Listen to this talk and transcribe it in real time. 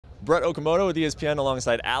Brett Okamoto with ESPN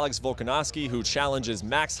alongside Alex Volkanovski, who challenges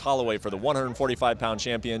Max Holloway for the 145-pound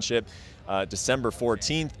championship December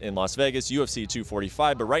 14th in Las Vegas, UFC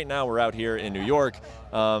 245. But right now we're out here in New York.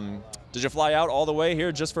 Did you fly out all the way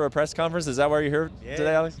here just for a press conference? Is that why you're here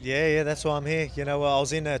today, Alex? Yeah, that's why I'm here. You know, I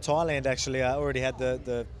was in Thailand actually. I already had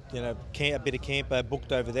a bit of camp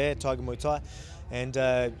booked over there, Tiger Muay Thai. And,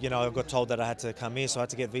 you know, I got told that I had to come here, so I had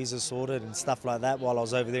to get visas sorted and stuff like that while I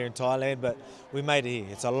was over there in Thailand. But we made it here.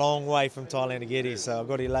 It's a long way from Thailand to get here, so I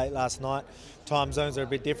got here late last night. Time zones are a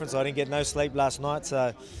bit different, so I didn't get no sleep last night.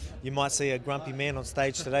 So you might see a grumpy man on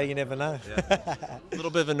stage today. You never know. Yeah. A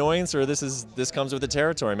little bit of annoyance, or this comes with the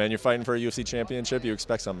territory, man. You're fighting for a UFC championship. You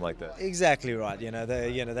expect something like that. Exactly right. You know,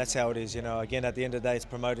 that's how it is. You know, again, at the end of the day, it's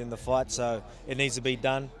promoting the fight, so it needs to be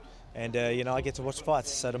done. And, you know, I get to watch fights.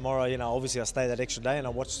 So tomorrow, you know, obviously I stay that extra day and I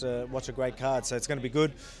watch a great card. So it's going to be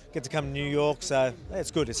good. Get to come to New York, so it's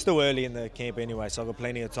good. It's still early in the camp anyway, so I've got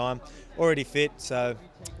plenty of time. Already fit, so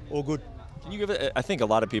all good. Can you give it, I think a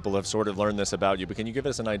lot of people have sort of learned this about you, but can you give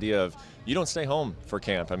us an idea of, you don't stay home for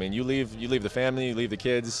camp. I mean, you leave the family, you leave the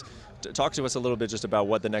kids. Talk to us a little bit just about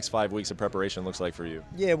what the next 5 weeks of preparation looks like for you.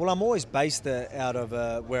 Yeah, well, I'm always based out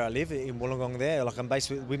of where I live in Wollongong there. Like I'm based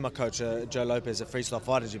with my coach, Joe Lopez, at Freestyle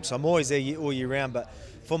Fighter Gym. So I'm always there all year round, but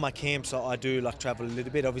for my camps, I do like travel a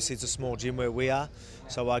little bit. Obviously, it's a small gym where we are.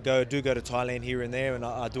 So I do go to Thailand here and there, and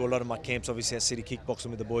I do a lot of my camps, obviously, at City Kickboxing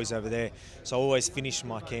with the boys over there. So I always finish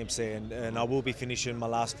my camps there, and I will be finishing my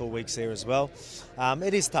last 4 weeks there as well.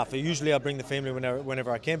 It is tough. Usually I bring the family whenever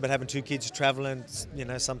I can, but having two kids traveling, you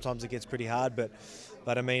know, sometimes it gets pretty hard.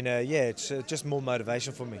 But I mean, yeah, it's just more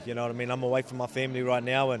motivation for me. You know what I mean? I'm away from my family right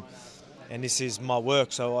now, and this is my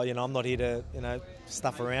work. So, you know, I'm not here to, you know,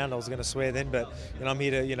 stuff around. I was going to swear then, but, you know, I'm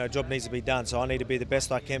here to, you know, job needs to be done. So I need to be the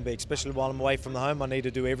best I can be, especially while I'm away from the home. I need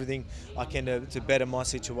to do everything I can to better my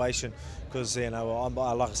situation because, you know,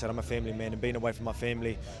 like I said, I'm a family man, and being away from my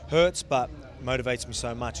family hurts, but motivates me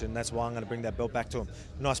so much, and that's why I'm going to bring that belt back to him.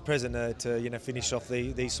 Nice present to you know, finish off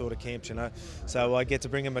these sort of camps, you know. So I get to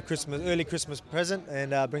bring him a early Christmas present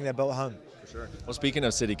and bring that belt home. For sure. Well, speaking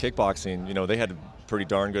of City Kickboxing, you know, they had a pretty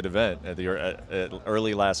darn good event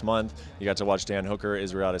early last month. You got to watch Dan Hooker,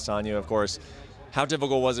 Israel Adesanya, of course. How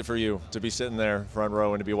difficult was it for you to be sitting there front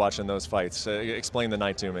row and to be watching those fights? Explain the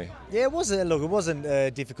night to me. Yeah, it wasn't. Look, it wasn't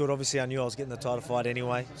difficult. Obviously, I knew I was getting the title fight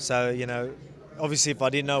anyway. So, you know, obviously, if I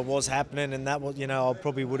didn't know what was happening, and that was, you know, I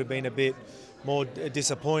probably would have been a bit more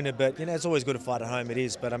disappointed. But, you know, it's always good to fight at home. It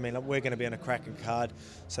is. But, I mean, we're going to be on a cracking card.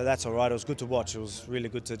 So that's all right. It was good to watch. It was really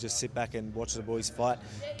good to just sit back and watch the boys fight,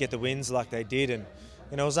 get the wins like they did. And,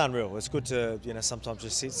 you know, it was unreal. It's good to, you know, sometimes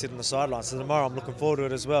just sit on the sidelines. So tomorrow I'm looking forward to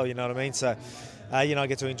it as well, you know what I mean? So, you know, I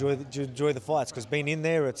get to enjoy the fights because being in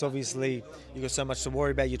there, it's obviously, you've got so much to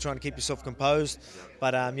worry about. You're trying to keep yourself composed.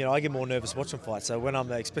 But, you know, I get more nervous watching fights. So when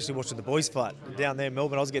I'm especially watching the boys fight down there in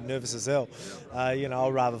Melbourne, I was getting nervous as hell. You know,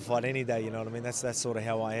 I'll rather fight any day, you know what I mean? That's sort of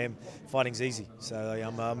how I am. Fighting's easy. So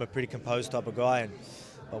I'm a pretty composed type of guy. And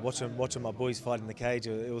but watching my boys fight in the cage,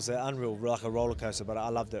 it was unreal, like a roller coaster, but I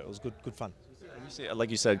loved it. It was good fun. Like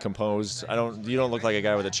you said, composed. You don't look like a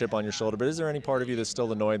guy with a chip on your shoulder. But is there any part of you that's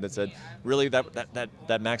still annoyed that said, really,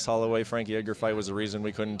 that Max Holloway Frankie Edgar fight was the reason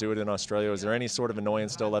we couldn't do it in Australia? Is there any sort of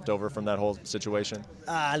annoyance still left over from that whole situation?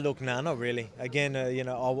 Look, no, not really. Again, you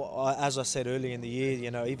know, as I said earlier in the year,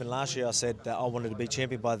 you know, even last year I said that I wanted to be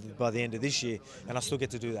champion by the end of this year, and I still get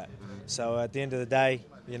to do that. So at the end of the day,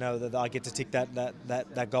 you know, that I get to tick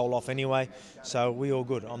that goal off anyway. So we all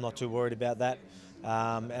good. I'm not too worried about that.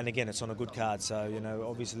 And again, it's on a good card, so, you know,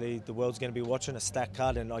 obviously the world's going to be watching a stacked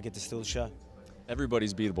card, and I get to steal the show.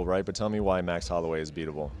 Everybody's beatable, right? But tell me why Max Holloway is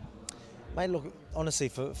beatable. Mate, look, honestly,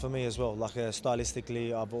 for me as well, like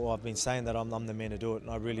stylistically, I've been saying that I'm the man to do it,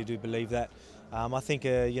 and I really do believe that. I think,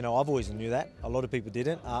 you know, I've always knew that. A lot of people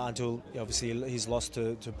didn't until, obviously, he's lost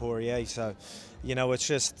to Poirier. So, you know, it's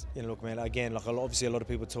just, you know, look, man, again, like obviously a lot of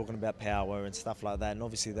people are talking about power and stuff like that, and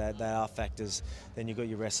obviously they are factors. Then you've got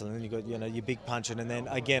your wrestling, then you've got, you know, your big punching, and then,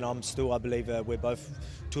 again, I believe we're both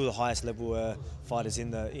two of the highest level fighters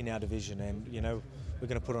in our division, and, you know, we're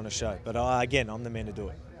going to put on a show. But, again, I'm the man to do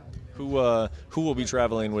it. Who will be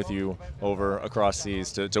traveling with you over across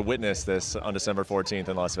seas to witness this on December 14th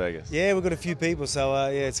in Las Vegas? Yeah, we've got a few people, so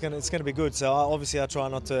yeah, it's gonna be good. So obviously I try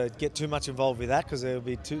not to get too much involved with that because it'll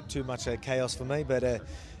be too much chaos for me. But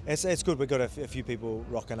it's good. We've got a few people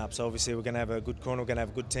rocking up. So obviously we're gonna have a good corner. We're gonna have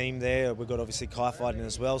a good team there. We've got obviously Kai fighting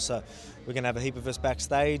as well. So we're gonna have a heap of us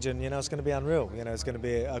backstage, and, you know, it's gonna be unreal. You know, it's gonna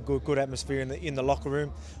be a good atmosphere in the locker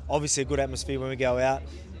room. Obviously a good atmosphere when we go out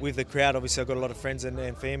with the crowd. Obviously I've got a lot of friends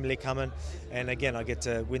and family coming, and again I get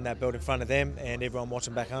to win that belt in front of them and everyone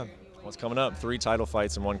watching back home. What's coming up? 3 title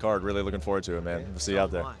fights in 1 card. Really looking forward to it, man. We'll see you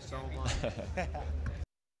out there.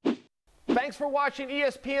 Thanks for watching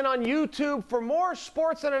ESPN on YouTube. For more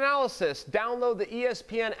sports and analysis, download the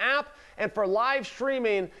ESPN app. And for live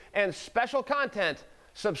streaming and special content,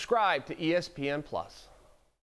 subscribe to ESPN+.